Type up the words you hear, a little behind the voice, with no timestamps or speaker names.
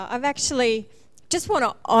I've actually just want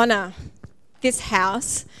to honour this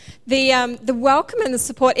house. The welcome and the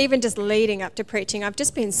support, even just leading up to preaching. I've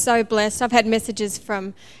just been so blessed. I've had messages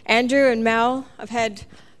from Andrew and Mel. I've had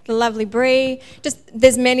the lovely Bree.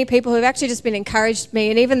 There's many people who've actually just been encouraged me.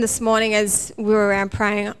 And even this morning as we were around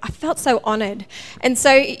praying, I felt so honoured. And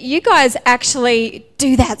so you guys actually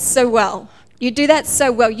do that so well. You do that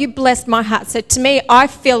so well. You blessed my heart. So to me, I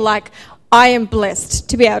feel like I am blessed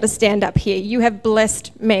to be able to stand up here. You have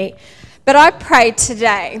blessed me. But I pray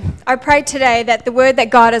today that the word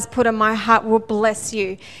that God has put on my heart will bless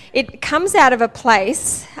you. It comes out of a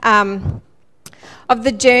place of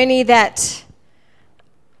the journey that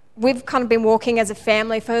we've kind of been walking as a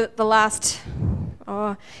family for the last,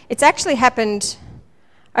 it's actually happened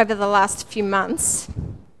over the last few months.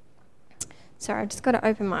 Sorry, I've just got to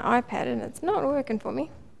open my iPad and it's not working for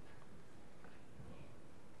me.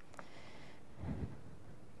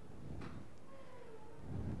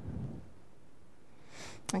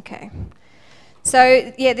 Okay,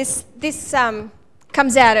 so yeah, this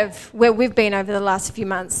comes out of where we've been over the last few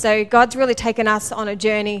months. So God's really taken us on a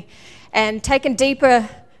journey and taken deeper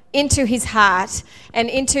into his heart and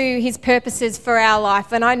into his purposes for our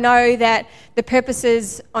life. And I know that the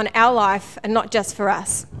purposes on our life are not just for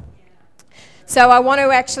us. So I want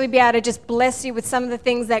to actually be able to just bless you with some of the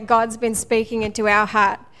things that God's been speaking into our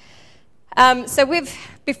heart.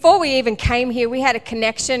 Before we even came here, we had a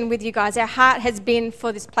connection with you guys. Our heart has been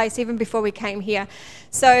for this place even before we came here.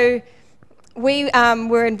 So we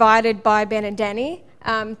were invited by Ben and Danny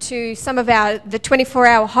to some of the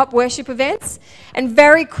 24-hour hop worship events. And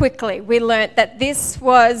very quickly we learnt that this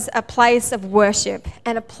was a place of worship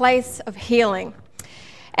and a place of healing.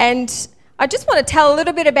 And I just want to tell a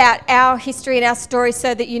little bit about our history and our story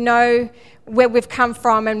so that you know where we've come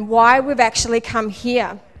from and why we've actually come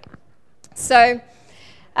here. So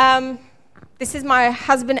this is my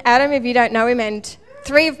husband Adam, if you don't know him, and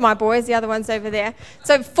 3 of my boys, the other one's over there.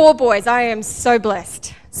 So 4 boys. I am so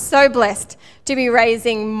blessed to be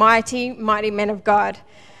raising mighty, mighty men of God.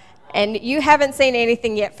 And you haven't seen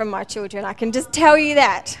anything yet from my children, I can just tell you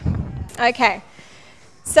that. Okay,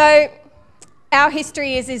 so our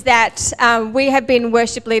history is that we have been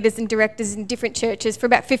worship leaders and directors in different churches for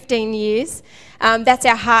about 15 years. That's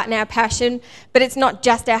our heart and our passion, but it's not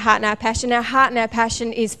just our heart and our passion. Our heart and our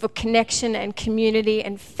passion is for connection and community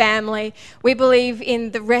and family. We believe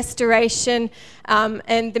in the restoration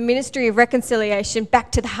and the ministry of reconciliation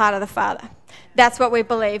back to the heart of the Father. That's what we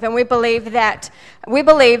believe, and we believe that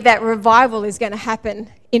revival is going to happen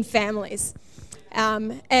in families.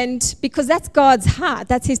 And because that's God's heart,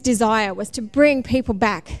 that's his desire, was to bring people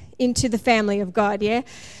back into the family of God, yeah?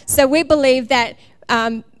 So we believe that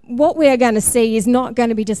what we are going to see is not going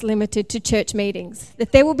to be just limited to church meetings,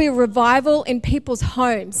 that there will be a revival in people's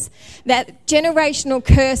homes, that generational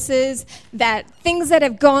curses, that things that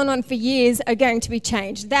have gone on for years are going to be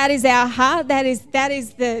changed. That is our heart, that is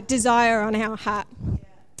the desire on our heart.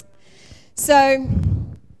 So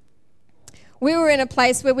we were in a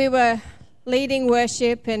place where we were leading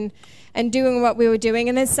worship and doing what we were doing,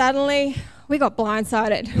 and then suddenly we got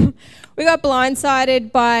blindsided. We got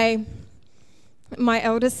blindsided by my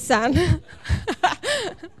eldest son.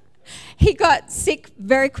 He got sick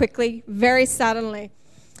very quickly, very suddenly,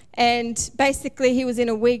 and basically he was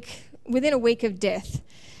within a week of death,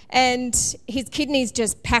 and his kidneys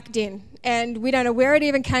just packed in, and we don't know where it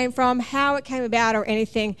even came from, how it came about or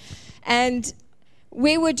anything, and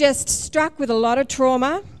we were just struck with a lot of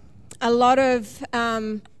trauma, a lot of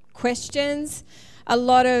questions, a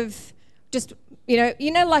lot of just,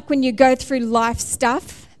 like when you go through life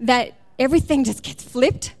stuff, that everything just gets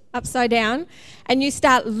flipped upside down and you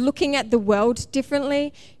start looking at the world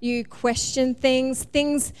differently. You question things.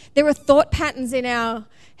 There were thought patterns in our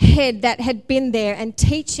head that had been there and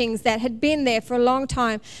teachings that had been there for a long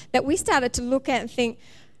time that we started to look at and think,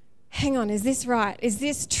 hang on, is this right? Is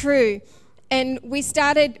this true? And we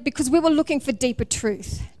started, because we were looking for deeper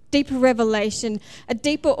truth, deeper revelation, a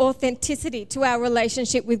deeper authenticity to our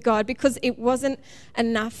relationship with God, because it wasn't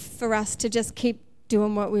enough for us to just keep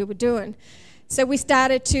doing what we were doing. So we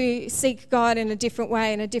started to seek God in a different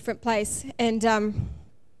way, in a different place, and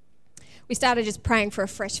we started just praying for a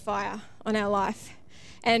fresh fire on our life,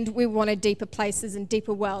 and we wanted deeper places and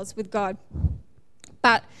deeper wells with God.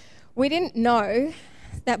 But we didn't know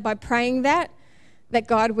that by praying that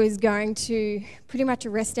God was going to pretty much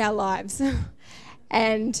arrest our lives.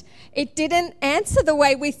 And it didn't answer the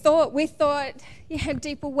way we thought. We thought,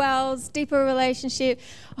 deeper wells, deeper relationship.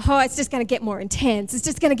 Oh, it's just going to get more intense. It's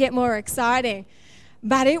just going to get more exciting.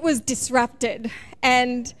 But it was disrupted.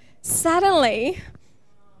 And suddenly,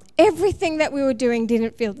 everything that we were doing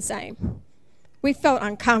didn't feel the same. We felt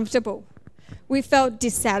uncomfortable. We felt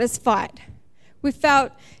dissatisfied. We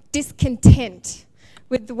felt discontent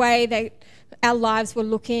with the way that our lives were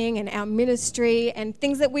looking and our ministry and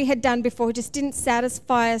things that we had done before just didn't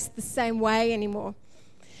satisfy us the same way anymore.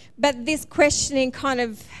 But this questioning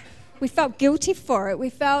we felt guilty for it. We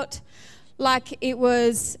felt like it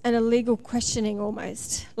was an illegal questioning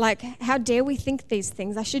almost. Like, how dare we think these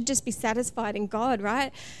things? I should just be satisfied in God,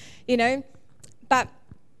 right? But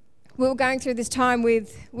we were going through this time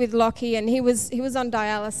with Lockie, and he was on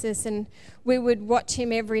dialysis, and we would watch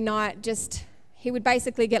him every night. He would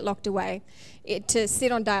basically get locked away to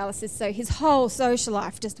sit on dialysis, so his whole social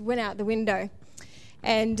life just went out the window.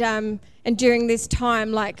 And during this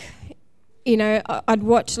time, I'd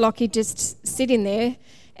watch Lockie just sit in there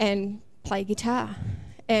and play guitar,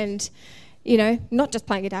 and not just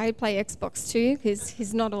playing guitar, he'd play Xbox too, because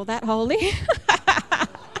he's not all that holy.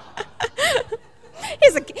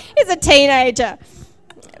 He's a teenager.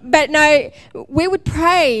 But no, we would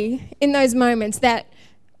pray in those moments that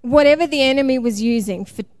whatever the enemy was using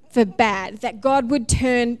for bad, that God would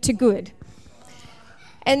turn to good.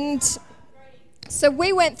 And so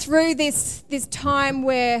we went through this time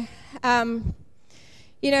where,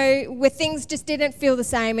 where things just didn't feel the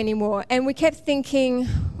same anymore. And we kept thinking,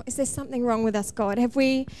 is there something wrong with us, God?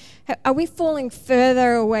 Are we falling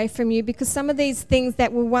further away from you? Because some of these things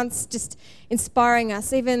that were once just inspiring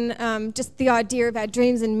us, even just the idea of our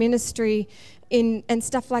dreams and ministry and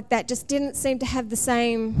stuff like that, just didn't seem to have the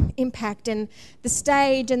same impact. And the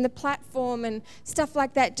stage and the platform and stuff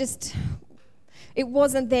like that, it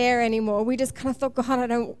wasn't there anymore. We just kind of thought, God,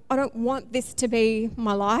 I don't want this to be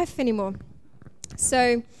my life anymore.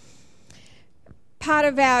 So part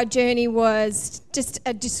of our journey was just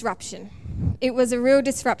a disruption. It was a real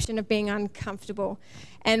disruption of being uncomfortable.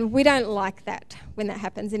 And we don't like that when that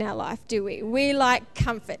happens in our life, do we? We like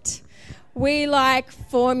comfort. We like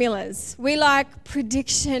formulas. We like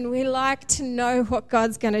prediction. We like to know what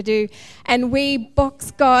God's going to do. And we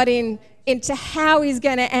box God into how he's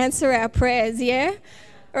going to answer our prayers, yeah?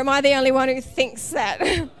 Or am I the only one who thinks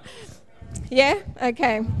that? Yeah?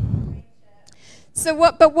 Okay.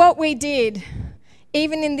 But what we did,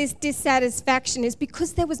 even in this dissatisfaction, is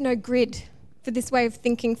because there was no grid for this way of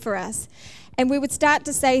thinking for us. And we would start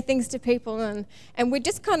to say things to people and we'd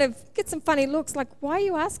just kind of get some funny looks like, why are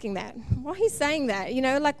you asking that? Why are you saying that?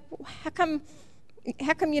 How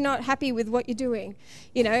come you're not happy with what you're doing?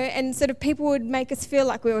 And sort of people would make us feel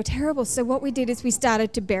like we were terrible. So what we did is we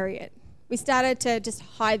started to bury it. We started to just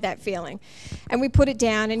hide that feeling. And we put it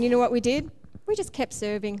down, and you know what we did? We just kept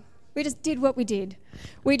serving. We just did what we did.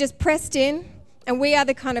 We just pressed in, and we are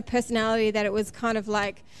the kind of personality that it was kind of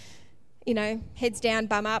like, heads down,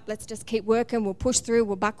 bum up, let's just keep working, we'll push through,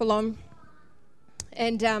 we'll buckle on.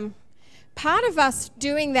 And part of us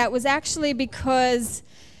doing that was actually because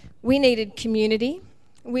we needed community.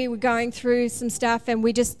 We were going through some stuff, and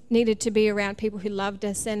we just needed to be around people who loved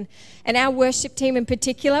us. And our worship team in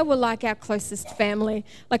particular were like our closest family.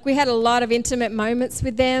 Like, we had a lot of intimate moments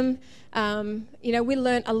with them. We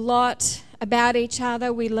learnt a lot about each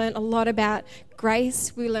other. We learnt a lot about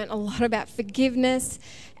grace. We learnt a lot about forgiveness.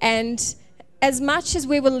 And as much as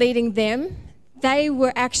we were leading them, they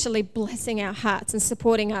were actually blessing our hearts and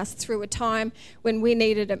supporting us through a time when we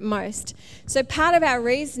needed it most. So part of our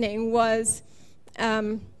reasoning was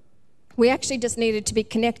we actually just needed to be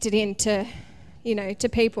connected into, to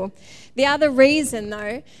people. The other reason,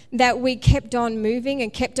 though, that we kept on moving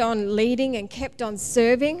and kept on leading and kept on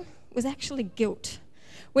serving was actually guilt.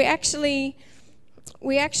 We actually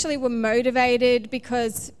were motivated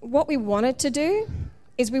because what we wanted to do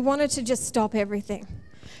is we wanted to just stop everything.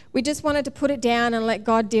 We just wanted to put it down and let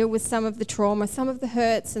God deal with some of the trauma, some of the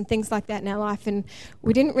hurts and things like that in our life. And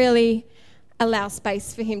we didn't really allow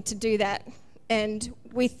space for him to do that. And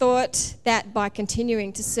we thought that by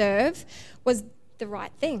continuing to serve was the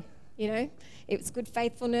right thing, It was good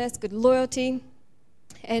faithfulness, good loyalty.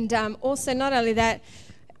 And also, not only that,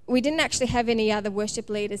 we didn't actually have any other worship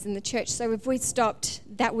leaders in the church. So if we stopped,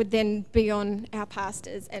 that would then be on our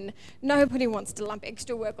pastors. And nobody wants to lump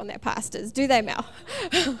extra work on their pastors, do they, Mel?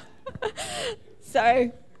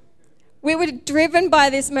 So we were driven by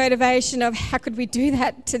this motivation of how could we do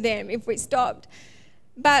that to them if we stopped.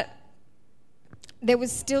 But there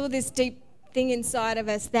was still this deep thing inside of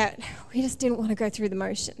us that we just didn't want to go through the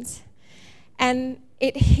motions. And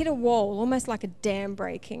it hit a wall, almost like a dam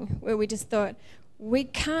breaking, where we just thought, we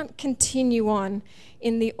can't continue on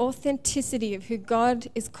in the authenticity of who God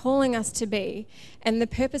is calling us to be and the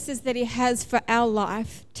purposes that he has for our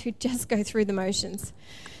life to just go through the motions.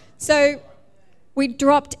 So we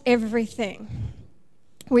dropped everything.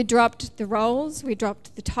 We dropped the roles, we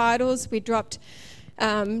dropped the titles, we dropped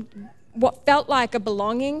what felt like a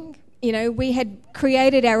belonging. You know, we had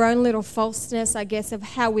created our own little falseness, I guess, of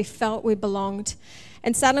how we felt we belonged.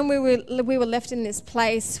 And suddenly we were left in this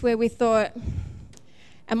place where we thought,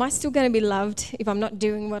 am I still going to be loved if I'm not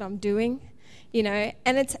doing what I'm doing? You know,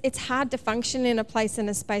 and it's hard to function in a place in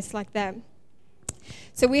a space like that.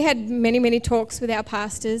 So we had many, many talks with our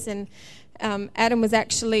pastors, and Adam was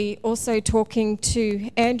actually also talking to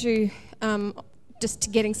Andrew,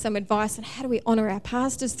 just getting some advice on how do we honour our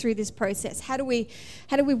pastors through this process? How do we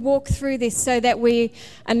walk through this so that we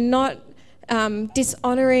are not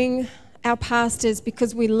dishonouring our pastors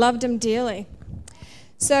because we loved them dearly?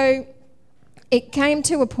 So it came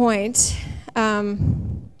to a point.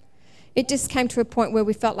 It just came to a point where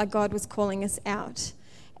we felt like God was calling us out.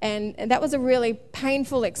 And that was a really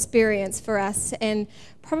painful experience for us. And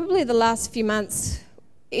probably the last few months,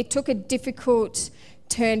 it took a difficult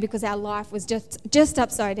turn because our life was just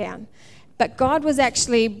upside down. But God was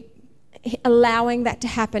actually allowing that to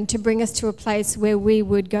happen to bring us to a place where we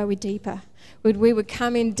would go deeper. We would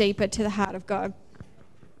come in deeper to the heart of God.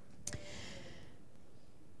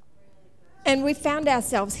 And we found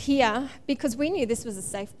ourselves here because we knew this was a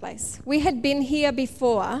safe place. We had been here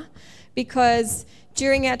before because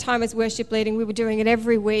during our time as worship leading, we were doing it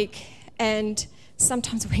every week, and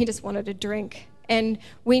sometimes we just wanted to drink. And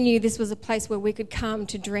we knew this was a place where we could come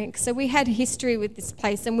to drink. So we had history with this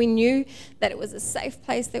place, and we knew that it was a safe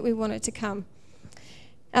place that we wanted to come.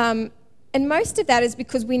 And most of that is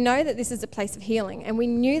because we know that this is a place of healing. And we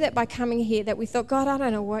knew that by coming here that we thought, God, I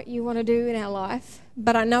don't know what you want to do in our life,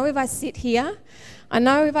 but I know if I sit here, I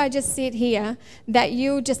know if I just sit here, that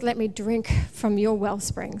you'll just let me drink from your well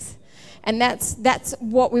springs. And that's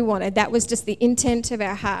what we wanted. That was just the intent of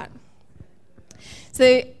our heart.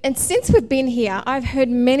 So, and since we've been here, I've heard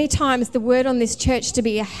many times the word on this church to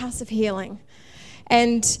be a house of healing.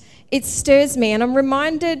 And it stirs me. And I'm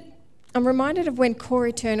reminded of when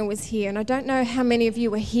Corey Turner was here. And I don't know how many of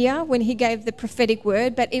you were here when he gave the prophetic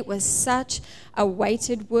word, but it was such a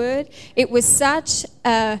weighted word. It was such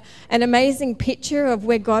an amazing picture of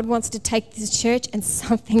where God wants to take this church, and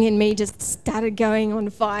something in me just started going on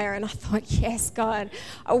fire. And I thought, yes, God,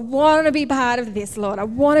 I want to be part of this, Lord. I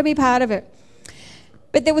want to be part of it.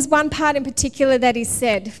 But there was one part in particular that he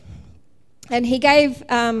said, and he gave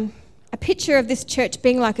a picture of this church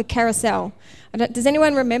being like a carousel. Does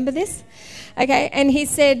anyone remember this? Okay, and he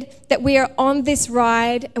said that we are on this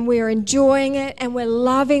ride and we are enjoying it and we're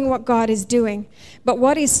loving what God is doing. But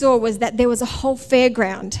what he saw was that there was a whole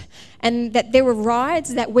fairground and that there were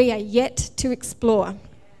rides that we are yet to explore.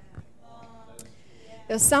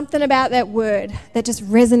 There was something about that word that just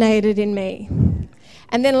resonated in me.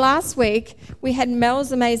 And then last week, we had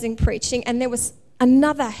Mel's amazing preaching, and there was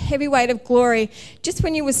another heavy weight of glory just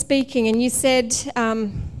when you were speaking, and you said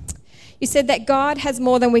that God has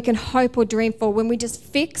more than we can hope or dream for when we just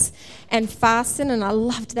fix and fasten. And I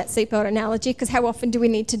loved that seatbelt analogy, because how often do we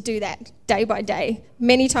need to do that day by day,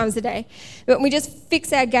 many times a day? But we just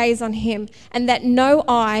fix our gaze on him, and that no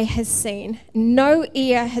eye has seen, no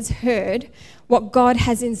ear has heard what God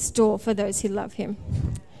has in store for those who love him.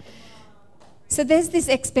 So there's this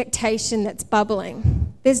expectation that's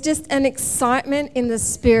bubbling. There's just an excitement in the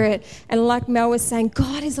spirit. And like Mel was saying,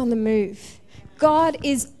 God is on the move. God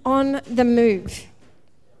is on the move.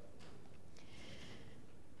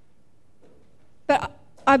 But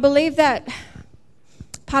I believe that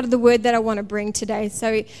part of the word that I want to bring today,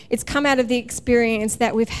 so it's come out of the experience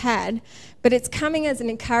that we've had, but it's coming as an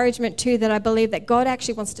encouragement too, that I believe that God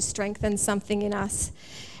actually wants to strengthen something in us.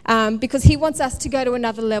 Because he wants us to go to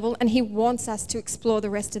another level, and he wants us to explore the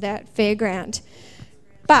rest of that fairground.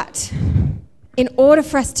 But in order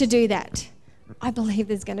for us to do that, I believe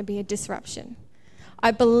there's going to be a disruption. I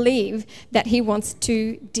believe that he wants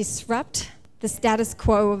to disrupt the status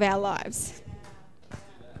quo of our lives.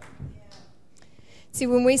 See,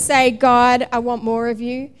 when we say, God, I want more of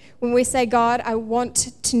you, when we say, God, I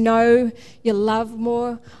want to know your love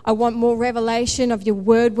more, I want more revelation of your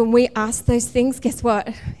word, when we ask those things, guess what?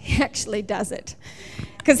 He actually does it.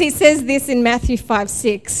 Because he says this in Matthew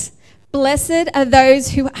 5:6, blessed are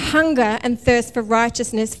those who hunger and thirst for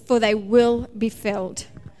righteousness, for they will be filled.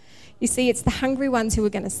 You see, it's the hungry ones who are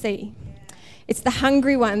going to see. It's the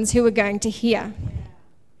hungry ones who are going to hear.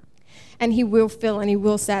 And he will fill and he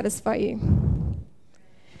will satisfy you.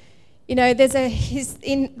 You know, there's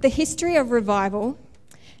in the history of revival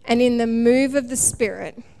and in the move of the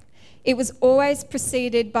Spirit, it was always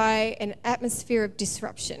preceded by an atmosphere of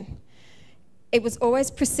disruption. It was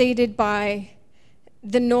always preceded by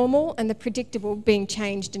the normal and the predictable being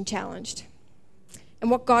changed and challenged.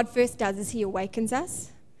 And what God first does is he awakens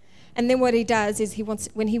us. And then what he does is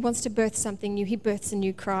when he wants to birth something new, he births a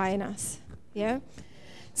new cry in us. Yeah?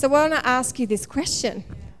 So I want to ask you this question.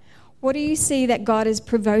 What do you see that God is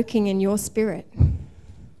provoking in your spirit?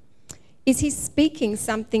 Is he speaking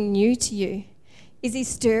something new to you? Is he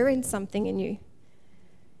stirring something in you?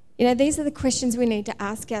 You know, these are the questions we need to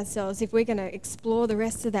ask ourselves if we're going to explore the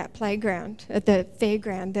rest of that playground, at the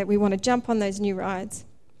fairground, that we want to jump on those new rides.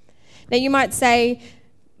 Now, you might say,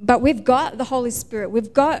 but we've got the Holy Spirit.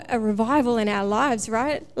 We've got a revival in our lives,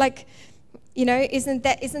 right? Like, you know, isn't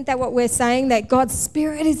that what we're saying, that God's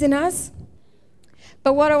Spirit is in us?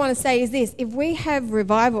 But what I want to say is this. If we have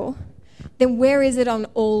revival, then where is it on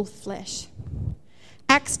all flesh?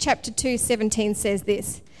 Acts chapter 2:17 says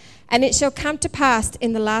this, "And it shall come to pass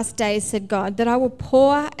in the last days, said God, that I will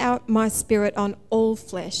pour out my Spirit on all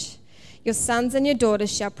flesh. Your sons and your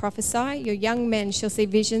daughters shall prophesy, your young men shall see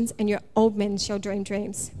visions, and your old men shall dream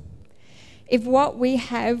dreams." If what we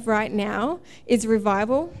have right now is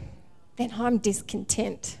revival, then I'm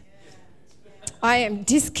discontent. I am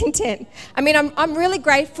discontent. I mean, I'm really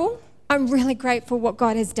grateful. I'm really grateful what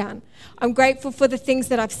God has done. I'm grateful for the things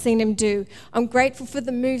that I've seen him do. I'm grateful for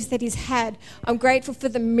the moves that he's had. I'm grateful for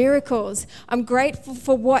the miracles. I'm grateful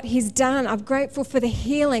for what he's done. I'm grateful for the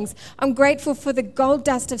healings. I'm grateful for the gold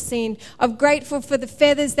dust I've seen. I'm grateful for the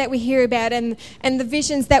feathers that we hear about and the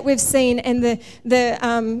visions that we've seen and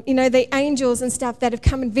the angels and stuff that have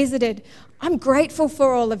come and visited. I'm grateful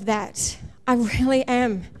for all of that. I really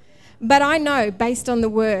am. But I know based on the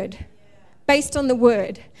word,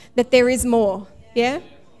 that there is more. Yeah?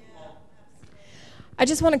 I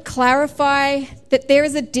just want to clarify that there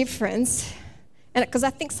is a difference, and because I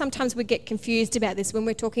think sometimes we get confused about this when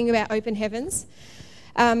we're talking about open heavens,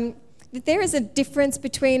 that there is a difference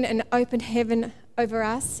between an open heaven over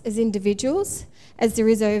us as individuals as there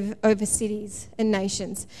is over cities and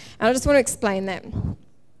nations. And I just want to explain that.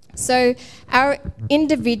 So our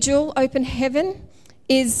individual open heaven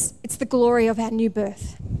it's the glory of our new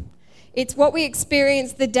birth. It's what we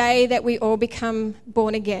experience the day that we all become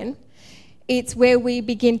born again. It's where we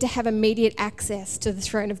begin to have immediate access to the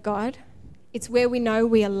throne of God. It's where we know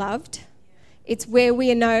we are loved. It's where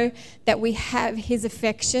we know that we have his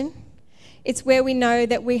affection. It's where we know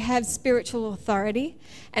that we have spiritual authority.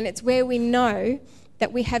 And it's where we know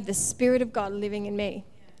that we have the Spirit of God living in me.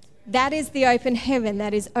 That is the open heaven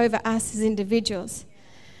that is over us as individuals.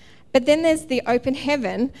 But then there's the open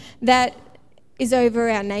heaven that is over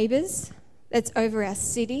our neighbours, that's over our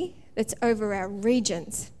city, that's over our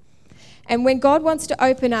regions. And when God wants to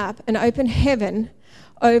open up an open heaven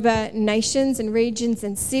over nations and regions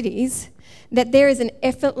and cities, that there is an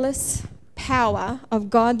effortless power of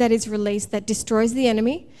God that is released that destroys the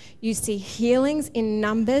enemy. You see healings in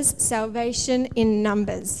numbers, salvation in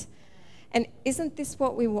numbers. And isn't this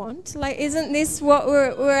what we want? Like, isn't this what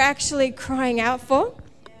we're actually crying out for?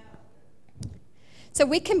 So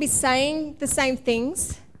we can be saying the same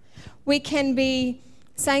things. We can be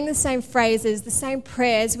saying the same phrases, the same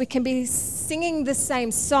prayers. We can be singing the same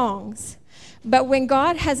songs. But when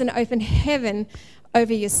God has an open heaven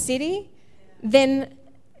over your city, then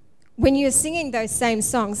when you're singing those same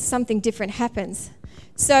songs, something different happens.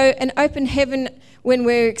 So an open heaven, when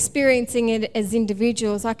we're experiencing it as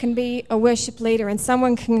individuals, I can be a worship leader and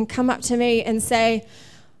someone can come up to me and say,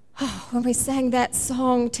 "Oh, when we sang that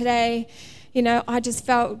song today, you know, I just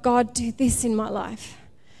felt God do this in my life."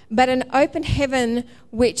 But an open heaven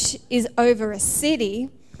which is over a city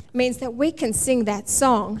means that we can sing that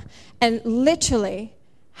song and literally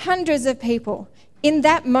hundreds of people in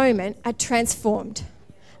that moment are transformed,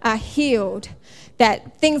 are healed,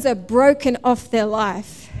 that things are broken off their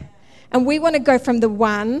life. And we want to go from the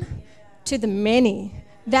one to the many.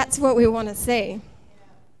 That's what we want to see.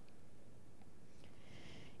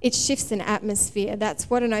 It shifts an atmosphere. That's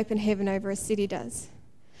what an open heaven over a city does.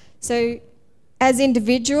 So as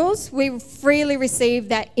individuals, we freely receive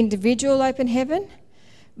that individual open heaven.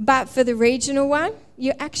 But for the regional one,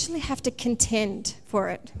 you actually have to contend for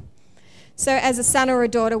it. So as a son or a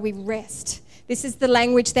daughter, we rest. This is the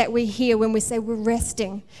language that we hear when we say we're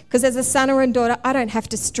resting. Because as a son or a daughter, I don't have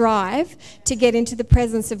to strive to get into the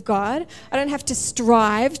presence of God. I don't have to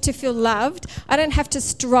strive to feel loved. I don't have to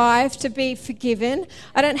strive to be forgiven.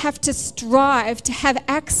 I don't have to strive to have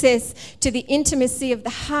access to the intimacy of the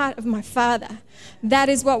heart of my Father. That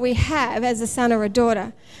is what we have as a son or a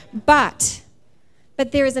daughter. But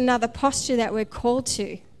there is another posture that we're called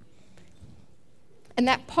to. And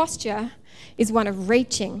that posture is one of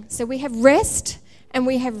reaching. So we have rest and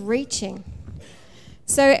we have reaching.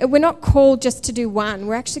 So we're not called just to do one.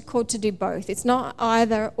 We're actually called to do both. It's not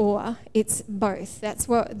either or, it's both. That's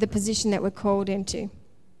what the position that we're called into.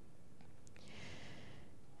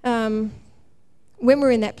 when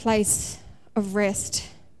we're in that place of rest,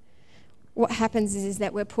 what happens is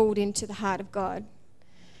that we're pulled into the heart of God,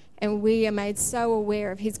 and we are made so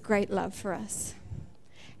aware of his great love for us.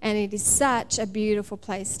 And it is such a beautiful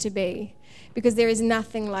place to be, because there is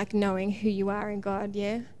nothing like knowing who you are in God,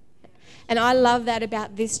 yeah? And I love that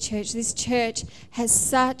about this church. This church has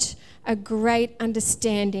such a great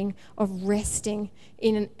understanding of resting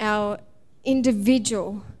in our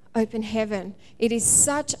individual open heaven. It is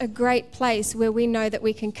such a great place where we know that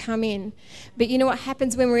we can come in. But you know what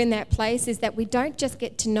happens when we're in that place is that we don't just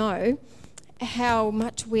get to know how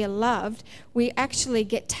much we are loved, we actually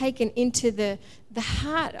get taken into the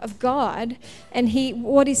heart of God, and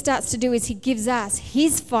what he starts to do is he gives us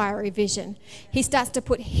his fiery vision. He starts to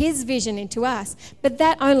put his vision into us, but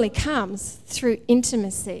that only comes through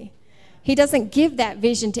intimacy. He doesn't give that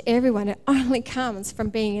vision to everyone. It only comes from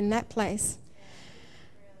being in that place.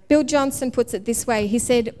 Bill Johnson puts it this way. He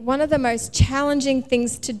said, one of the most challenging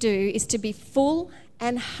things to do is to be full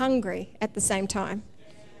and hungry at the same time.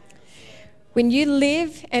 When you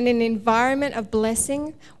live in an environment of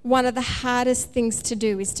blessing, one of the hardest things to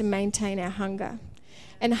do is to maintain our hunger.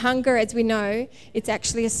 And hunger, as we know, it's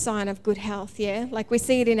actually a sign of good health, yeah? Like we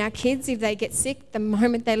see it in our kids. If they get sick, the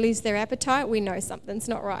moment they lose their appetite, we know something's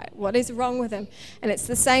not right. What is wrong with them? And it's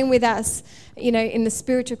the same with us, in the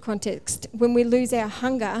spiritual context. When we lose our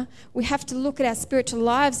hunger, we have to look at our spiritual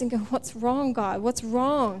lives and go, what's wrong, God? What's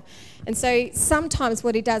wrong? And so sometimes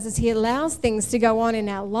what he does is he allows things to go on in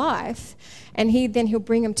our life, and he'll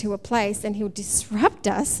bring them to a place and he'll disrupt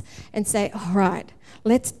us and say, all right,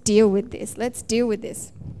 let's deal with this. Let's deal with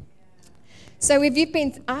this. So if you've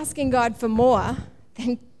been asking God for more,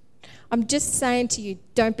 then I'm just saying to you,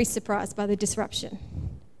 don't be surprised by the disruption.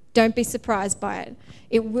 Don't be surprised by it.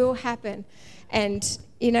 It will happen. And,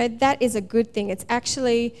 that is a good thing. It's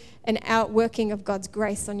actually an outworking of God's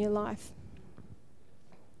grace on your life.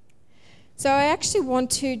 So I actually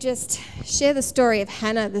want to just share the story of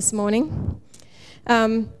Hannah this morning.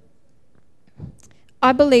 I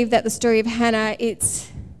believe that the story of Hannah, even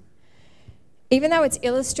though it's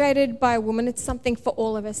illustrated by a woman, it's something for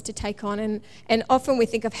all of us to take on. And often we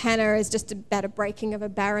think of Hannah as just about a breaking of a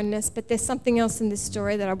barrenness, but there's something else in this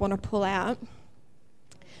story that I want to pull out.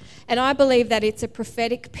 And I believe that it's a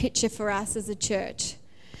prophetic picture for us as a church.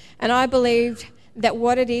 And I believe that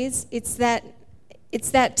what it is, it's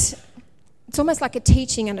almost like a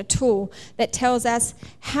teaching and a tool that tells us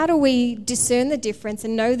how do we discern the difference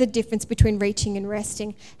and know the difference between reaching and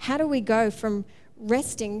resting. How do we go from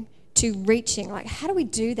resting to reaching? Like, how do we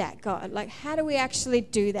do that, God? Like, how do we actually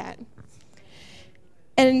do that?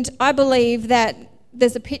 And I believe that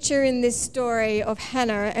there's a picture in this story of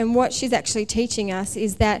Hannah, and what she's actually teaching us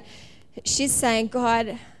is that she's saying,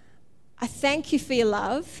 God, I thank you for your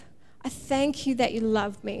love. I thank you that you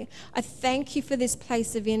love me. I thank you for this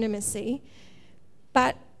place of intimacy.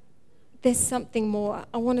 But there's something more.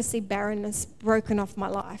 I want to see barrenness broken off my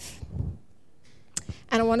life.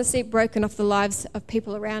 And I want to see it broken off the lives of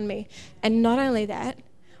people around me. And not only that,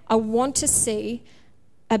 I want to see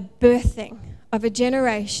a birthing of a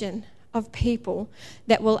generation of people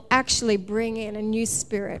that will actually bring in a new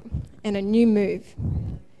spirit and a new move.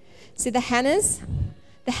 See, the Hannahs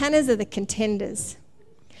are the contenders.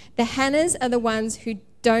 The Hannahs are the ones who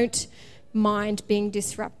don't mind being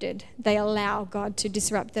disrupted. They allow God to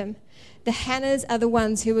disrupt them. The Hannahs are the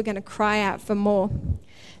ones who are going to cry out for more.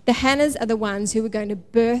 The Hannahs are the ones who are going to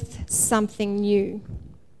birth something new.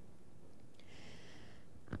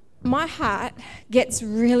 My heart gets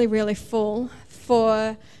really, really full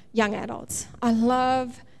for young adults. I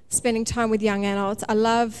love spending time with young adults. I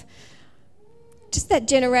love just that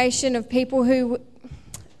generation of people who,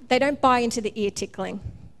 they don't buy into the ear tickling.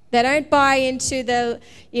 They don't buy into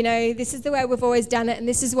this is the way we've always done it, and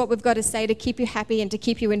this is what we've got to say to keep you happy and to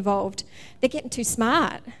keep you involved. They're getting too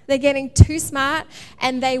smart. They're getting too smart,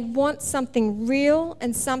 and they want something real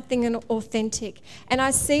and something authentic. And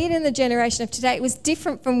I see it in the generation of today. It was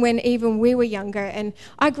different from when even we were younger, and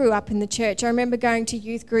I grew up in the church. I remember going to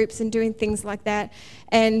youth groups and doing things like that,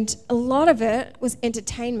 and a lot of it was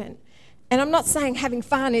entertainment. And I'm not saying having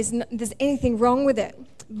fun there's anything wrong with it.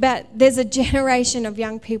 But there's a generation of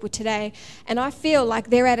young people today, and I feel like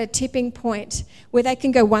they're at a tipping point where they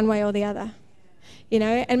can go one way or the other,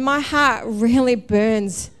 and my heart really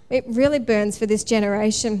burns. It really burns for this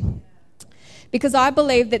generation, because I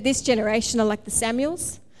believe that this generation are like the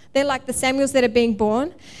Samuels. They're like the Samuels that are being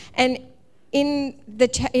born, and I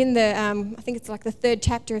think it's like the 3rd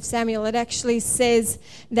chapter of Samuel, it actually says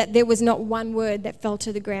that there was not one word that fell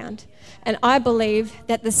to the ground. And I believe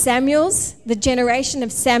that the generation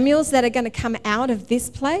of Samuels that are going to come out of this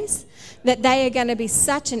place, that they are going to be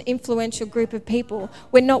such an influential group of people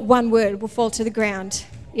where not one word will fall to the ground.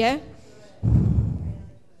 Yeah?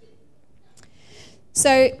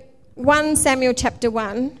 So 1 Samuel chapter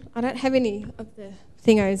 1, I don't have any of the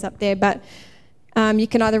thingos up there, but you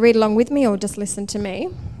can either read along with me or just listen to me.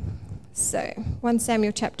 So, 1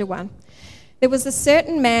 Samuel chapter 1. There was a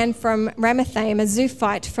certain man from Ramathaim, a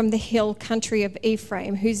Zophite from the hill country of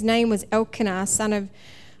Ephraim, whose name was Elkanah, son of...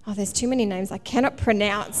 Oh, there's too many names I cannot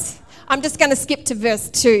pronounce. I'm just going to skip to verse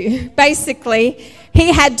 2. Basically,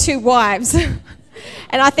 he had 2 wives.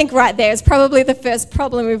 And I think right there is probably the first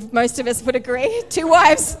problem if most of us would agree. 2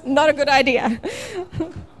 wives, not a good idea.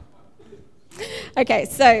 Okay,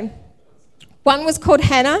 so... one was called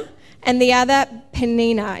Hannah and the other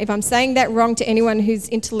Peninnah. If I'm saying that wrong to anyone who's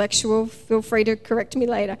intellectual, feel free to correct me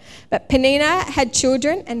later. But Peninnah had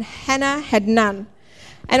children and Hannah had none.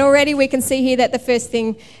 And already we can see here that the first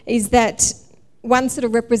thing is that one sort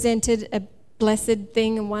of represented a blessed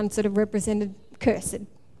thing and one sort of represented cursed.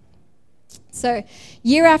 So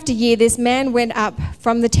year after year, this man went up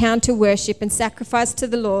from the town to worship and sacrifice to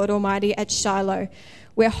the Lord Almighty at Shiloh,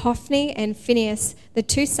 where Hophni and Phinehas, the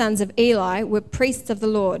 2 sons of Eli, were priests of the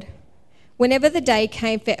Lord. Whenever the day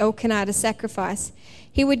came for Elkanah to sacrifice,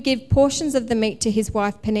 he would give portions of the meat to his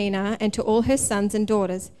wife Peninnah and to all her sons and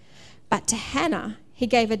daughters. But to Hannah he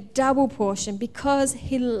gave a double portion because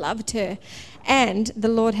he loved her, and the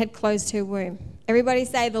Lord had closed her womb. Everybody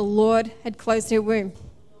say, the Lord had closed her womb.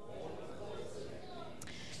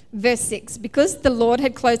 Verse 6, because the Lord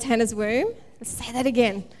had closed Hannah's womb, let's say that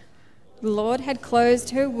again. The Lord had closed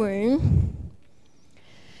her womb.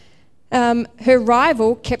 Her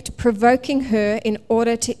rival kept provoking her in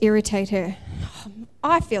order to irritate her.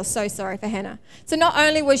 I feel so sorry for Hannah. So not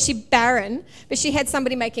only was she barren, but she had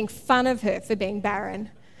somebody making fun of her for being barren.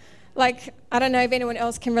 Like, I don't know if anyone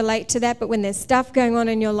else can relate to that, but when there's stuff going on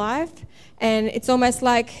in your life, and it's almost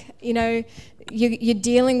like, you know, you're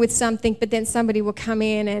dealing with something, but then somebody will come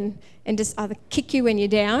in and just either kick you when you're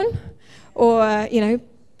down or, you know,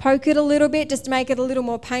 poke it a little bit just to make it a little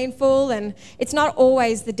more painful. And it's not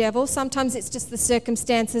always the devil. Sometimes it's just the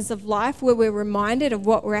circumstances of life where we're reminded of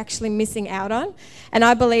what we're actually missing out on. And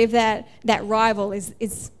I believe that that rival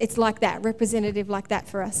it's like that, representative like that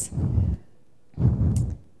for us.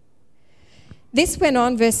 This went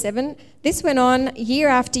on, verse 7, this went on year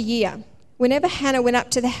after year. Whenever Hannah went up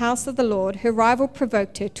to the house of the Lord, her rival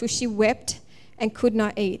provoked her till she wept and could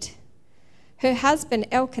not eat. Her husband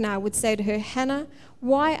Elkanah would say to her, Hannah,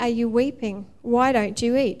 why are you weeping? Why don't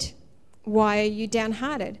you eat? Why are you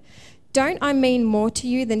downhearted? Don't I mean more to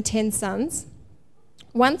you than 10 sons?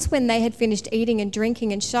 Once when they had finished eating and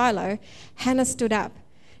drinking in Shiloh, Hannah stood up.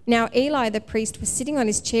 Now Eli the priest was sitting on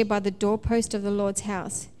his chair by the doorpost of the Lord's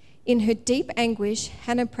house. In her deep anguish,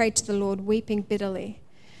 Hannah prayed to the Lord, weeping bitterly.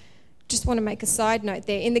 Just want to make a side note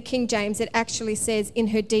there. In the King James, it actually says in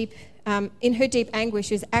her deep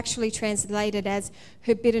anguish is actually translated as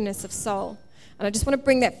her bitterness of soul. And I just want to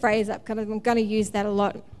bring that phrase up because I'm going to use that a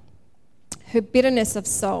lot. Her bitterness of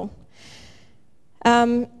soul.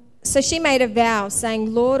 So she made a vow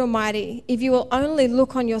saying, Lord Almighty, if you will only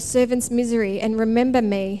look on your servant's misery and remember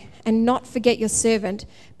me and not forget your servant,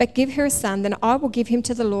 but give her a son, then I will give him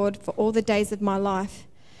to the Lord for all the days of my life.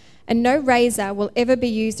 And no razor will ever be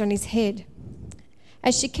used on his head.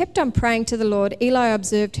 As she kept on praying to the Lord, Eli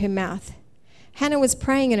observed her mouth. Hannah was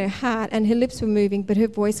praying in her heart and her lips were moving, but her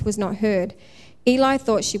voice was not heard. Eli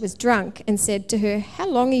thought she was drunk and said to her, how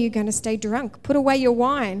long are you going to stay drunk? Put away your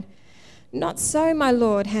wine. Not so, my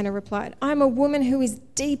lord, Hannah replied. I am a woman who is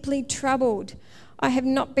deeply troubled. I have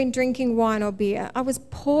not been drinking wine or beer. I was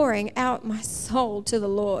pouring out my soul to the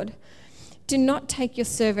Lord. Do not take your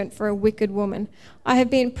servant for a wicked woman. I have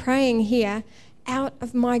been praying here out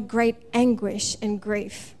of my great anguish and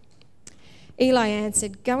grief. Eli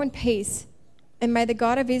answered, go in peace, and may the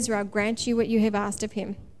God of Israel grant you what you have asked of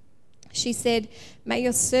him. She said, may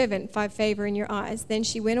your servant find favor in your eyes. Then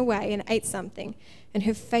she went away and ate something, and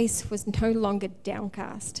her face was no longer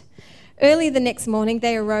downcast. Early the next morning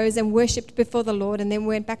they arose and worshipped before the Lord, and then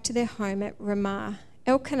went back to their home at Ramah.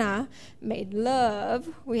 Elkanah made love,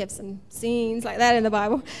 we have some scenes like that in the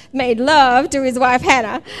Bible, made love to his wife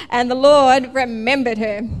Hannah, and the Lord remembered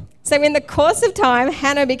her. So in the course of time,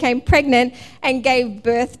 Hannah became pregnant and gave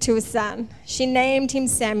birth to a son. She named him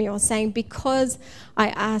Samuel, saying, because I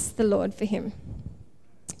asked the Lord for him.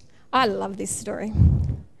 I love this story.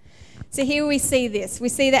 So here we see this. We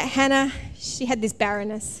see that Hannah, she had this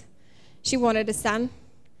barrenness. She wanted a son.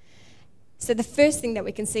 So the first thing that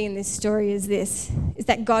we can see in this story is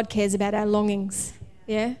that God cares about our longings.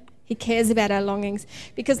 Yeah? He cares about our longings.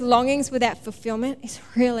 Because longings without fulfillment is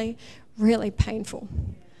really, really painful.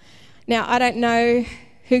 Now, I don't know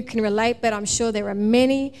who can relate, but I'm sure there are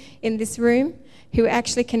many in this room who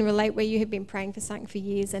actually can relate where you have been praying for something for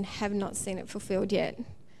years and have not seen it fulfilled yet.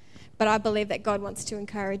 But I believe that God wants to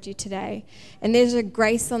encourage you today. And there's a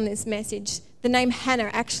grace on this message. The name Hannah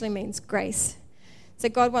actually means grace. So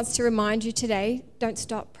God wants to remind you today, don't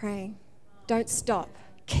stop praying. Don't stop.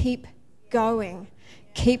 Keep going.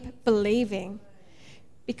 Keep believing.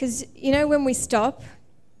 Because, when we stop,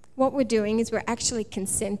 what we're doing is we're actually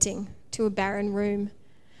consenting to a barren room.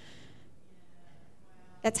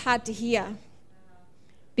 That's hard to hear.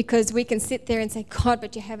 Because we can sit there and say, God,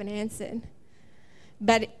 but you haven't answered.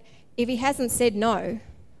 But if he hasn't said no,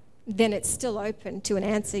 then it's still open to an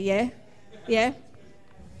answer, yeah? Yeah?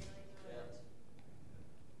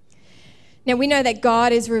 Now, we know that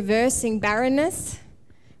God is reversing barrenness.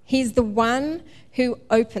 He's the one who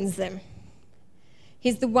opens them.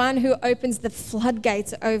 He's the one who opens the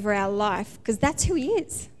floodgates over our life, because that's who he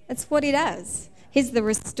is. That's what he does. He's the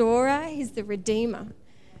restorer. He's the redeemer.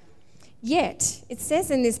 Yet, it says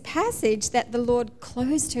in this passage that the Lord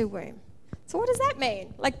closed her womb. So what does that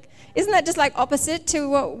mean? Isn't that just opposite to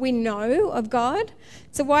what we know of God?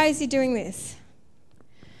 So why is he doing this?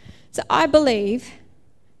 So I believe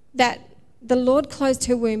that the Lord closed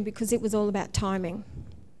her womb because it was all about timing.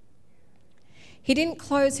 He didn't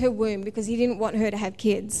close her womb because he didn't want her to have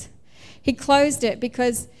kids. He closed it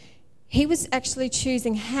because he was actually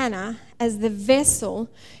choosing Hannah as the vessel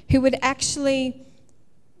who would actually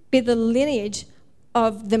be the lineage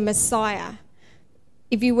of the Messiah.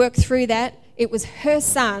 If you work through that, it was her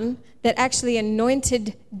son that actually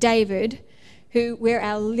anointed David, where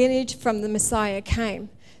our lineage from the Messiah came.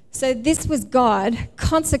 So this was God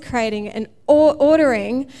consecrating and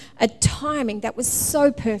ordering a timing that was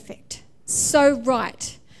so perfect, so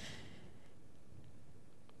right.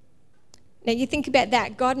 Now you think about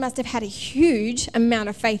that, God must have had a huge amount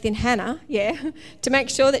of faith in Hannah, to make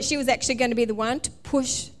sure that she was actually going to be the one to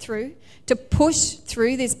push through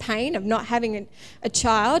this pain of not having a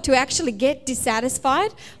child, to actually get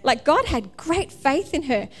dissatisfied. God had great faith in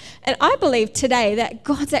her. And I believe today that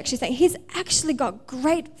God's actually saying he's actually got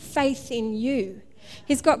great faith in you.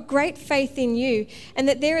 He's got great faith in you. And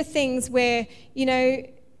that there are things where,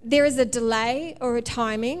 there is a delay or a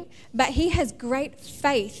timing, but he has great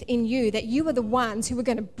faith in you that you are the ones who are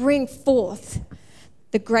going to bring forth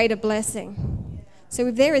the greater blessing. So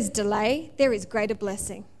if there is delay, there is greater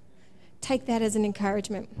blessing. Take that as an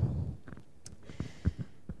encouragement.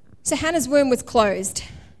 So Hannah's womb was closed.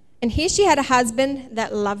 And here she had a husband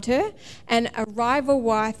that loved her and a rival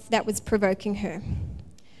wife that was provoking her.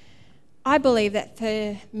 I believe that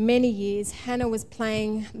for many years, Hannah was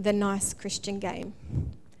playing the nice Christian game.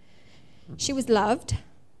 She was loved.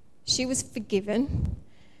 She was forgiven.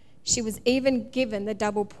 She was even given the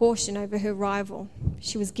double portion over her rival.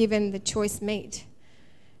 She was given the choice meat.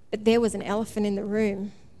 But there was an elephant in the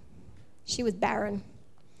room. She was barren.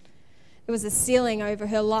 There was a ceiling over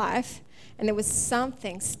her life, and there was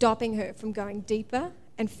something stopping her from going deeper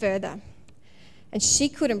and further. And she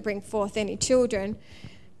couldn't bring forth any children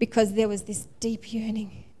because there was this deep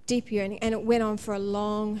yearning, and it went on for a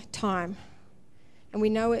long time. And we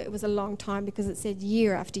know it was a long time because it said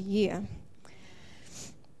year after year.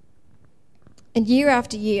 And year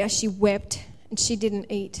after year, she wept and she didn't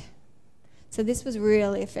eat. So this was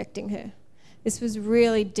really affecting her. This was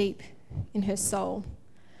really deep in her soul.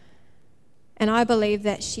 And I believe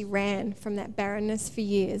that she ran from that barrenness for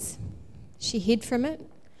years. She hid from it.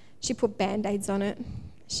 She put Band-Aids on it.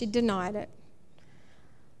 She denied it.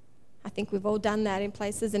 I think we've all done that in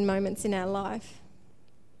places and moments in our life.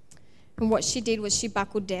 And what she did was she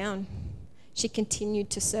buckled down. She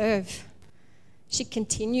continued to serve. She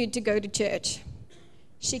continued to go to church.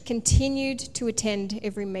 She continued to attend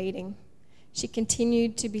every meeting. She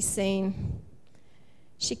continued to be seen.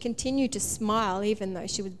 She continued to smile even though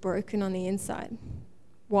she was broken on the inside.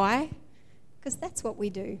 Why? Because that's what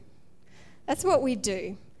we do. That's what we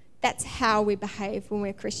do. That's how we behave when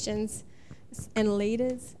we're Christians and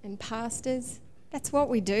leaders and pastors. That's what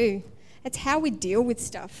we do. It's how we deal with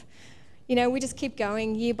stuff. We just keep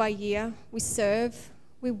going year by year. We serve,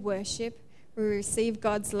 we worship, we receive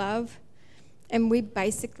God's love, and we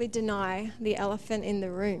basically deny the elephant in the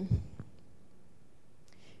room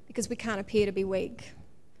because we can't appear to be weak.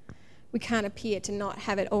 We can't appear to not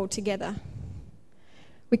have it all together.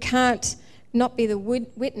 We can't not be the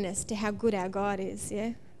witness to how good our God is,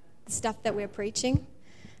 The stuff that we're preaching.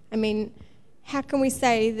 How can we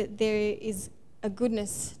say that there is a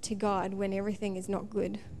goodness to God when everything is not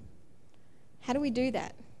good? How do we do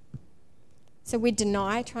that? So we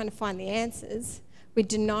deny trying to find the answers. We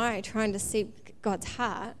deny trying to seek God's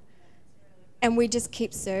heart. And we just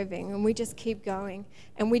keep serving and we just keep going.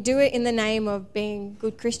 And we do it in the name of being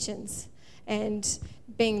good Christians and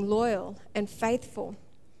being loyal and faithful.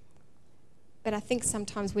 But I think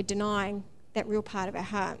sometimes we're denying that real part of our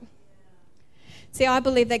heart. See, I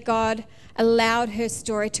believe that God allowed her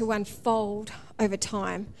story to unfold over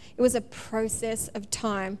time. It was a process of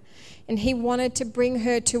time. And he wanted to bring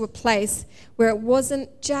her to a place where it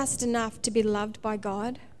wasn't just enough to be loved by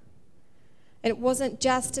God. And it wasn't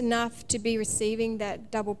just enough to be receiving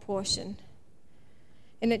that double portion.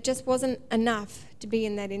 And it just wasn't enough to be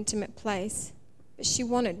in that intimate place. But she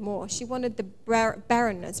wanted more. She wanted the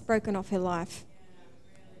barrenness broken off her life.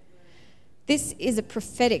 This is a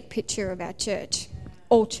prophetic picture of our church,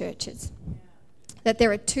 all churches. That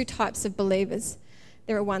there are two types of believers.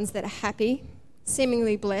 There are ones that are happy,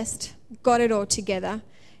 seemingly blessed, got it all together.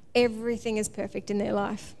 Everything is perfect in their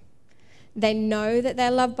life. They know that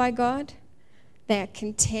they're loved by God. They are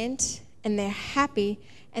content and they're happy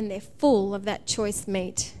and they're full of that choice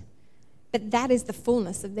meat. But that is the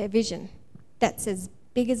fullness of their vision. That's as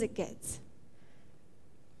big as it gets.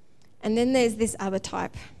 And then there's this other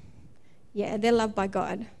type. Yeah, they're loved by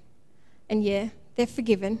God. And yeah, they're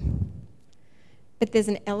forgiven. But there's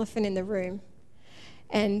an elephant in the room.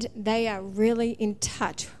 And they are really in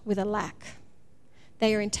touch with a lack.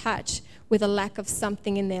 They are in touch with a lack of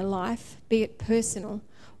something in their life, be it personal,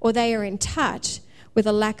 or they are in touch with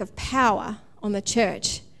a lack of power on the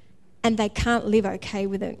church, and they can't live okay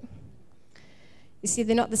with it. You see,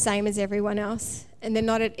 they're not the same as everyone else, and they're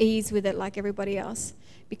not at ease with it like everybody else,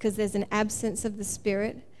 because there's an absence of the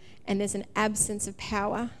Spirit, and there's an absence of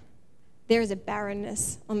power. There is a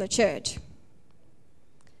barrenness on the church.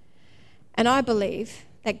 And I believe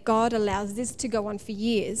that God allows this to go on for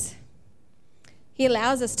years. He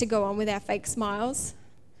allows us to go on with our fake smiles,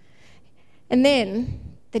 and then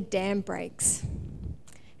the dam breaks.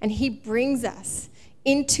 And he brings us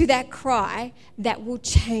into that cry that will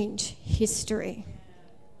change history.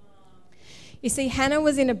 You see, Hannah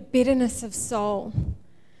was in a bitterness of soul.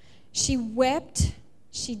 She wept,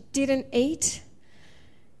 she didn't eat.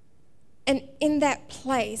 And in that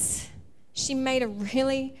place, she made a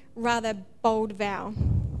really rather bold vow.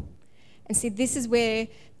 And see, this is where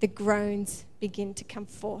the groans begin to come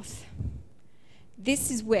forth. This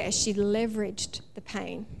is where she leveraged the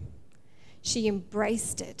pain. She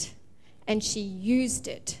embraced it and she used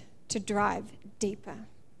it to drive deeper.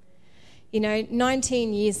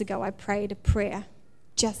 19 years ago, I prayed a prayer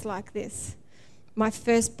just like this. My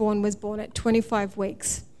firstborn was born at 25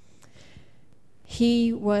 weeks.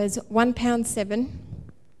 He was 1 pound 7.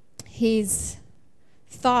 His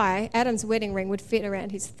thigh, Adam's wedding ring would fit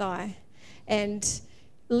around his thigh. And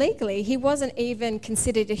legally, he wasn't even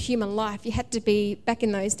considered a human life. You had to be, back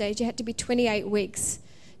in those days, you had to be 28 weeks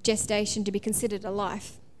gestation to be considered a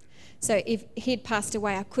life. So if he'd passed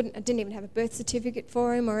away, I didn't even have a birth certificate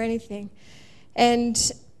for him or anything.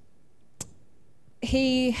 And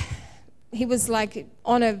he was like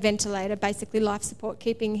on a ventilator, basically life support,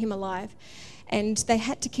 keeping him alive. And they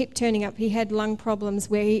had to keep turning up. He had lung problems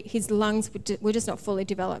where his lungs were just not fully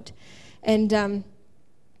developed. And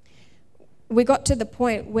we got to the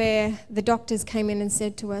point where the doctors came in and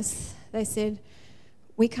said to us, they said,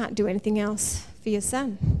 we can't do anything else for your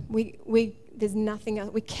son. There's nothing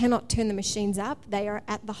else. We cannot turn the machines up. They are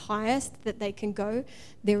at the highest that they can go.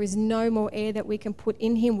 There is no more air that we can put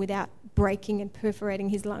in him without breaking and perforating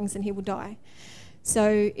his lungs, and he will die.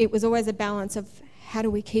 So it was always a balance of how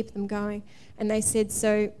do we keep them going? And they said,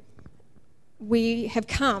 so we have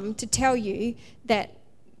come to tell you that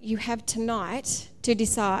you have tonight to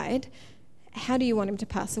decide how do you want him to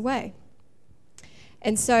pass away.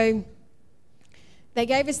 And so they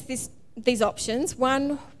gave us these options.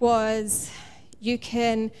 One was you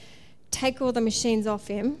can take all the machines off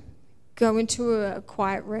him, go into a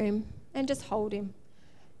quiet room and just hold him.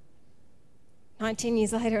 19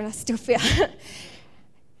 years later and I still feel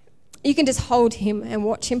you can just hold him and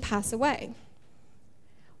watch him pass away.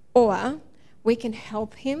 Or we can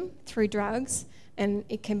help him through drugs and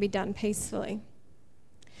it can be done peacefully.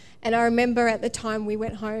 And I remember at the time we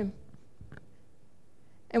went home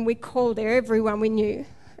and we called everyone we knew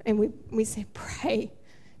and we said, pray.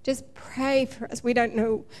 Just pray for us. We don't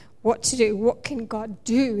know what to do. What can God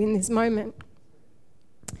do in this moment?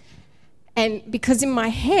 And because in my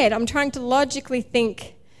head, I'm trying to logically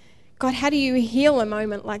think, God, how do you heal a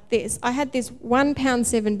moment like this? I had this 1 pound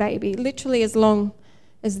 7 baby, literally as long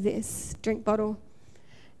as this drink bottle.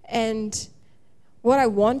 And what I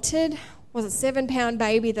wanted was a 7-pound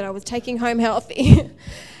baby that I was taking home healthy.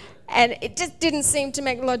 And it just didn't seem to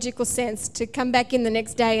make logical sense to come back in the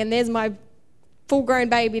next day and there's my full-grown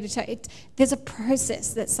baby to take. There's a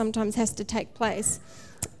process that sometimes has to take place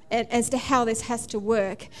as to how this has to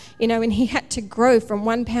work. And he had to grow from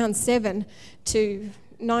 1 pound 7 to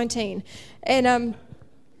 19. And,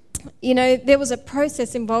 there was a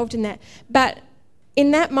process involved in that. But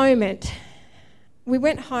in that moment, we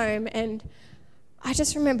went home and I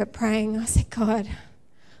just remember praying. I said, God,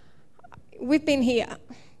 we've been here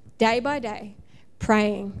day by day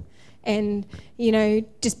praying and,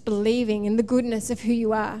 just believing in the goodness of who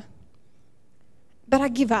you are. But I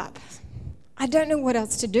give up. I don't know what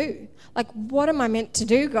else to do. Like, what am I meant to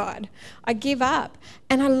do, God? I give up.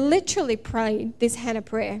 And I literally prayed this Hannah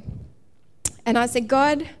prayer. And I said,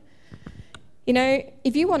 God,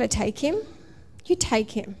 if you want to take him, you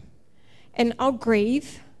take him. And I'll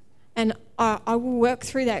grieve and I will work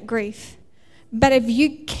through that grief. But if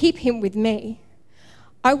you keep him with me,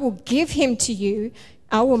 I will give him to you.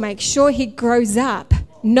 I will make sure he grows up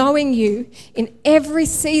knowing you in every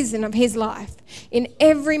season of his life. In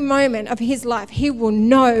every moment of his life, he will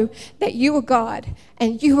know that you are God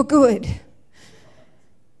and you are good.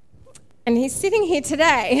 And he's sitting here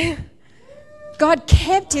today. God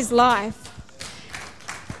kept his life.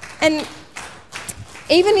 And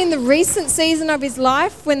even in the recent season of his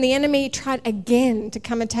life, when the enemy tried again to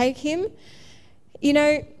come and take him,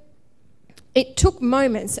 it took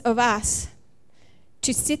moments of us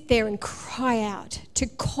to sit there and cry out, to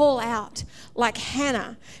call out like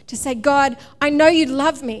Hannah, to say, God, I know you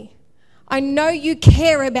love me. I know you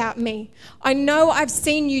care about me. I know I've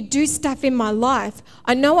seen you do stuff in my life.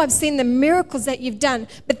 I know I've seen the miracles that you've done,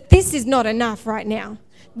 but this is not enough right now.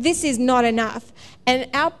 This is not enough. And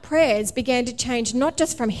our prayers began to change, not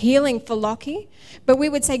just from healing for Lockie, but we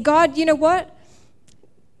would say, God, you know what?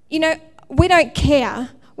 We don't care.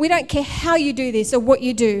 We don't care how you do this or what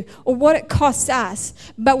you do or what it costs us,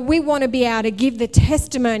 but we want to be able to give the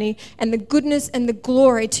testimony and the goodness and the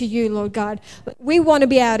glory to you, Lord God. We want to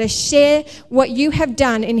be able to share what you have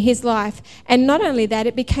done in his life. And not only that,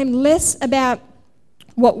 it became less about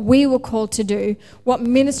what we were called to do, what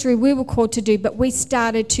ministry we were called to do, but we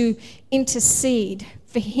started to intercede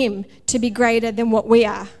for him to be greater than what we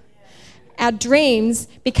are. Our dreams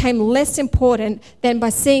became less important than by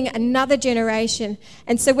seeing another generation.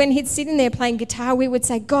 And so when he'd sitting there playing guitar, we would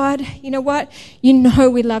say, God, you know what? You know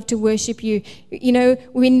we love to worship you.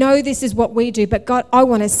 We know this is what we do, but God, I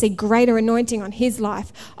want to see greater anointing on his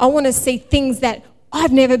life. I want to see things that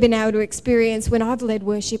I've never been able to experience when I've led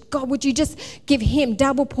worship. God, would you just give him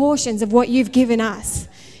double portions of what you've given us?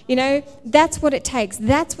 That's what it takes.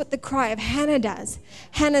 That's what the cry of Hannah does.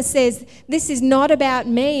 Hannah says, this is not about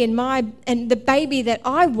me and the baby that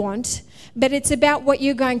I want, but it's about what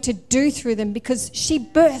you're going to do through them, because she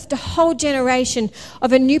birthed a whole generation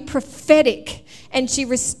of a new prophetic, and she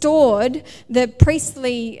restored the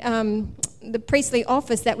priestly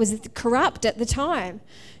office that was corrupt at the time.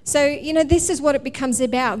 So, this is what it becomes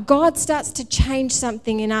about. God starts to change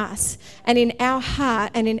something in us and in our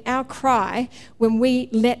heart and in our cry when we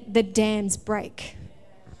let the dams break.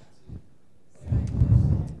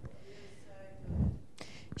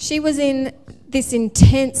 She was in this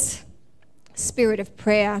intense spirit of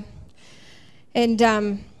prayer, and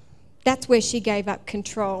that's where she gave up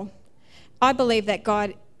control. I believe that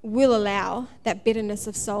God will allow that bitterness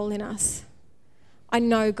of soul in us. I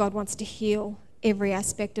know God wants to heal every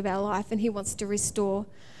aspect of our life and he wants to restore.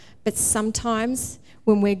 But sometimes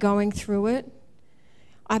when we're going through it,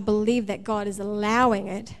 I believe that God is allowing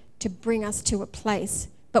it to bring us to a place,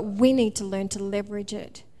 but we need to learn to leverage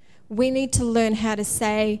it. We need to learn how to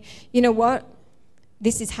say, you know what,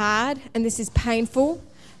 this is hard and this is painful,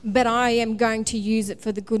 but I am going to use it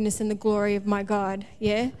for the goodness and the glory of my God.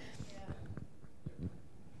 Yeah?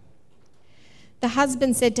 The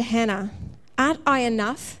husband said to Hannah, aren't I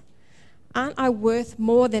enough? Aren't I worth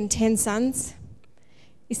more than 10 sons?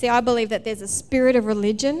 You see, I believe that there's a spirit of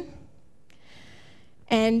religion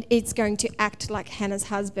and it's going to act like Hannah's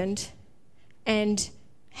husband. And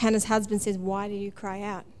Hannah's husband says, why do you cry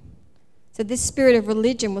out? So this spirit of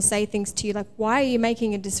religion will say things to you like, why are you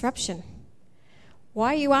making a disruption?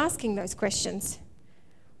 Why are you asking those questions?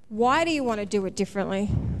 Why do you want to do it differently?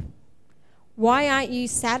 Why aren't you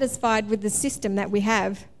satisfied with the system that we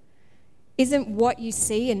have? Isn't what you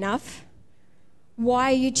see enough?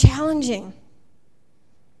 Why are you challenging?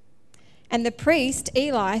 And the priest,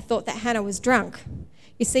 Eli, thought that Hannah was drunk.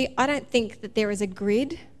 You see, I don't think that there is a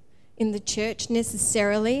grid in the church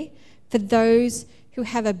necessarily for those who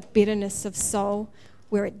have a bitterness of soul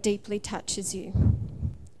where it deeply touches you.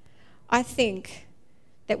 I think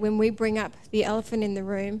that when we bring up the elephant in the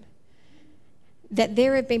room, that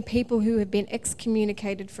there have been people who have been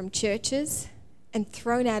excommunicated from churches and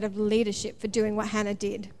thrown out of leadership for doing what Hannah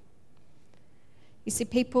did. You see,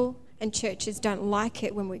 people and churches don't like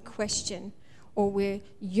it when we question or we're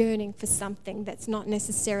yearning for something that's not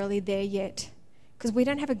necessarily there yet, because we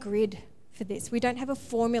don't have a grid for this. We don't have a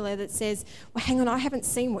formula that says, well, hang on, I haven't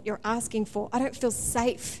seen what you're asking for. I don't feel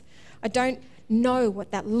safe. I don't know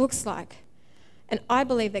what that looks like. And I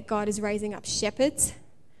believe that God is raising up shepherds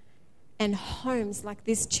and homes like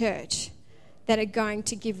this church that are going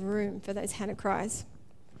to give room for those Hannah cries.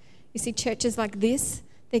 You see, churches like this,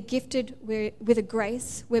 they're gifted with a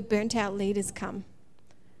grace where burnt out leaders come.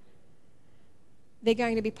 They're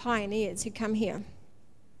going to be pioneers who come here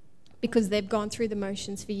because they've gone through the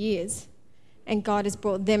motions for years, and God has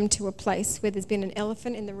brought them to a place where there's been an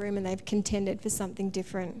elephant in the room and they've contended for something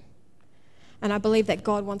different. And I believe that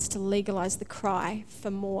God wants to legalize the cry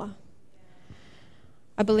for more.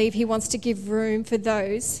 I believe he wants to give room for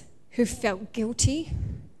those who felt guilty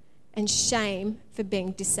and shame for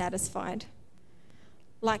being dissatisfied.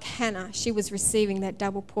 Like Hannah, she was receiving that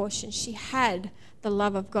double portion. She had the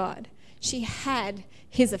love of God. She had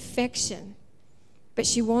his affection, but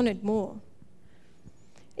she wanted more.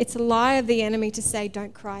 It's a lie of the enemy to say,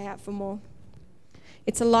 don't cry out for more.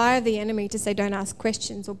 It's a lie of the enemy to say, don't ask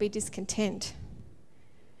questions or be discontent.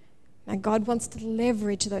 Now, God wants to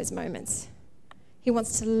leverage those moments. He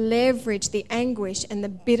wants to leverage the anguish and the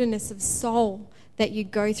bitterness of soul that you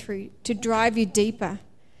go through to drive you deeper.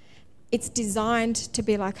 It's designed to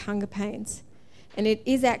be like hunger pains. And it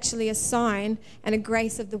is actually a sign and a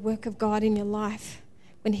grace of the work of God in your life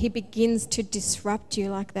when he begins to disrupt you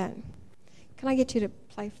like that. Can I get you to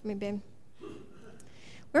play for me, Ben?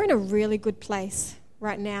 We're in a really good place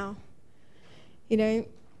right now. You know,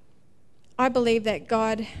 I believe that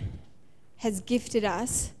God has gifted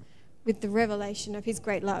us with the revelation of his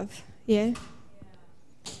great love, yeah?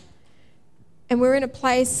 And we're in a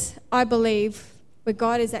place, I believe, where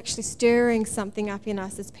God is actually stirring something up in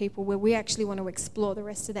us as people, where we actually want to explore the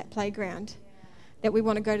rest of that playground, that we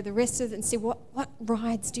want to go to the rest of it and see what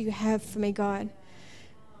rides do you have for me, God?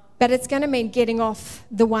 But it's going to mean getting off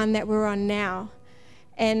the one that we're on now.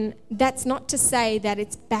 And that's not to say that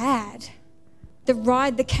it's bad.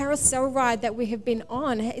 The carousel ride that we have been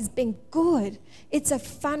on has been good. It's a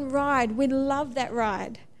fun ride. We love that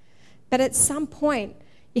ride. But at some point,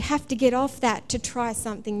 you have to get off that to try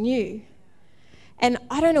something new. And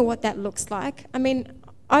I don't know what that looks like. I mean,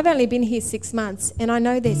 I've only been here 6 months, and I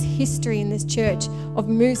know there's history in this church of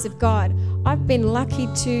moves of God. I've been lucky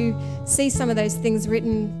to see some of those things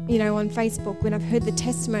written, you know, on Facebook when I've heard the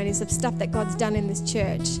testimonies of stuff that God's done in this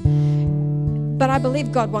church. But I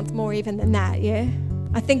believe God wants more even than that, yeah?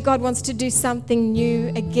 I think God wants to do something new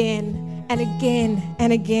again and again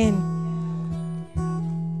and again.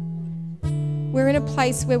 We're in a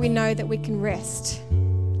place where we know that we can rest.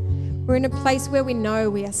 We're in a place where we know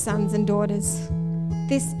we are sons and daughters.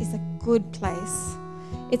 This is a good place.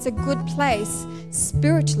 It's a good place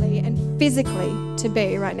spiritually and physically to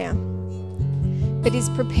be right now. But He's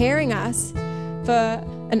preparing us for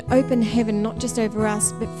an open heaven, not just over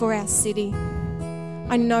us, but for our city.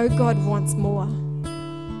 I know God wants more.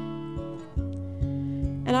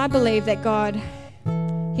 And I believe that God,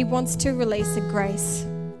 He wants to release a grace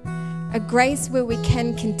where we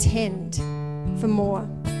can contend for more.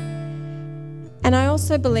 And I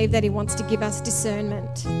also believe that He wants to give us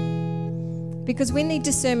discernment, because we need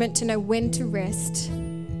discernment to know when to rest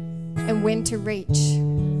and when to reach.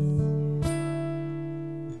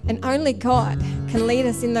 And only God can lead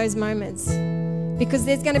us in those moments, because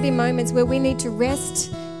there's going to be moments where we need to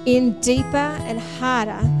rest in deeper and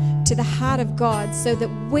harder to the heart of God so that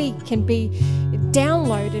we can be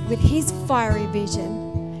downloaded with His fiery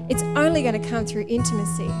vision. It's only going to come through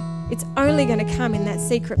intimacy. It's only going to come in that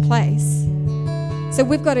secret place. So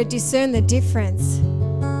we've got to discern the difference.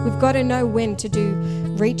 We've got to know when to do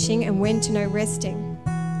reaching and when to know resting.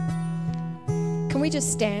 Can we just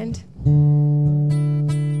stand?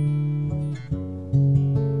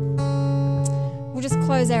 We'll just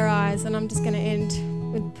close our eyes, and I'm just going to end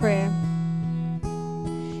with prayer.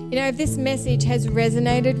 You know, if this message has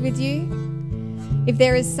resonated with you, if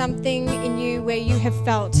there is something in you where you have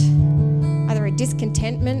felt either a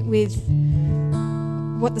discontentment with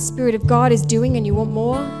what the Spirit of God is doing and you want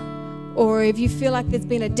more, or if you feel like there's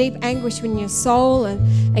been a deep anguish in your soul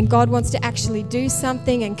and God wants to actually do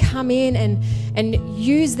something and come in and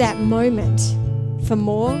use that moment for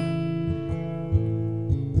more,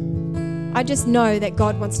 I just know that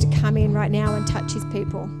God wants to come in right now and touch His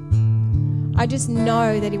people. I just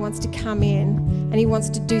know that he wants to come in and he wants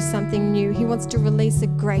to do something new. He wants to release a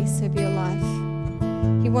grace over your life.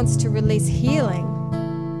 He wants to release healing.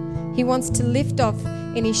 He wants to lift off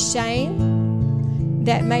any shame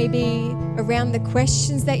that may be around the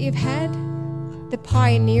questions that you've had. The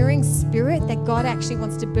pioneering spirit that God actually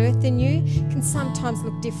wants to birth in you can sometimes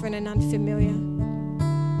look different and unfamiliar.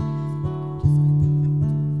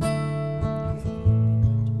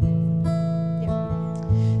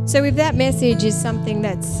 So if that message is something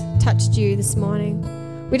that's touched you this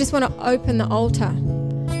morning, we just want to open the altar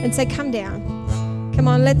and say, come down. Come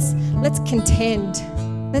on, let's contend.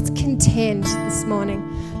 Let's contend this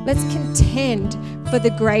morning. Let's contend for the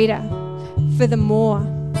greater, for the more.